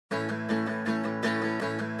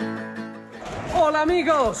Hola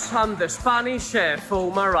amigos, I'm the Spanish chef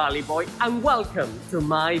Omar Allibhoy and welcome to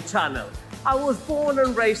my channel. I was born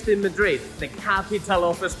and raised in Madrid, the capital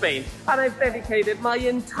of Spain, and I've dedicated my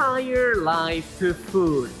entire life to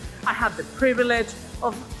food. I had the privilege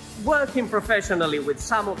of working professionally with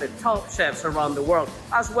some of the top chefs around the world,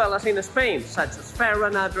 as well as in Spain, such as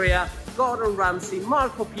Ferran Adrià, Gordon Ramsay,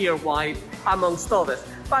 Marco Pierre White, amongst others.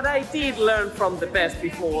 But I did learn from the best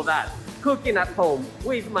before that, cooking at home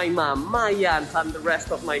with my mom, my aunt, and the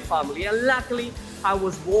rest of my family. And luckily, I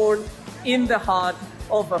was born in the heart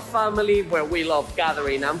of a family where we love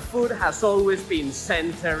gathering, and food has always been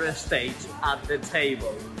center stage at the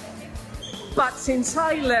table. But since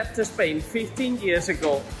I left Spain 15 years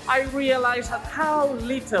ago, I realized how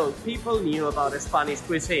little people knew about Spanish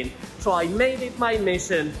cuisine. So I made it my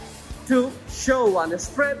mission to show and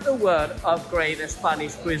spread the word of great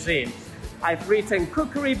Spanish cuisine. I've written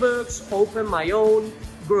cookery books, opened my own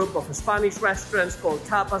group of Spanish restaurants called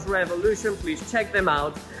Tapas Revolution. Please check them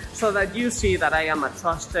out so that you see that I am a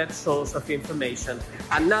trusted source of information.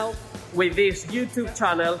 And now, with this YouTube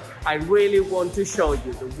channel, I really want to show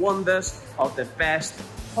you the wonders of the best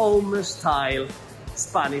home-style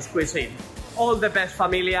Spanish cuisine. All the best,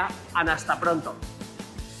 familia, and hasta pronto.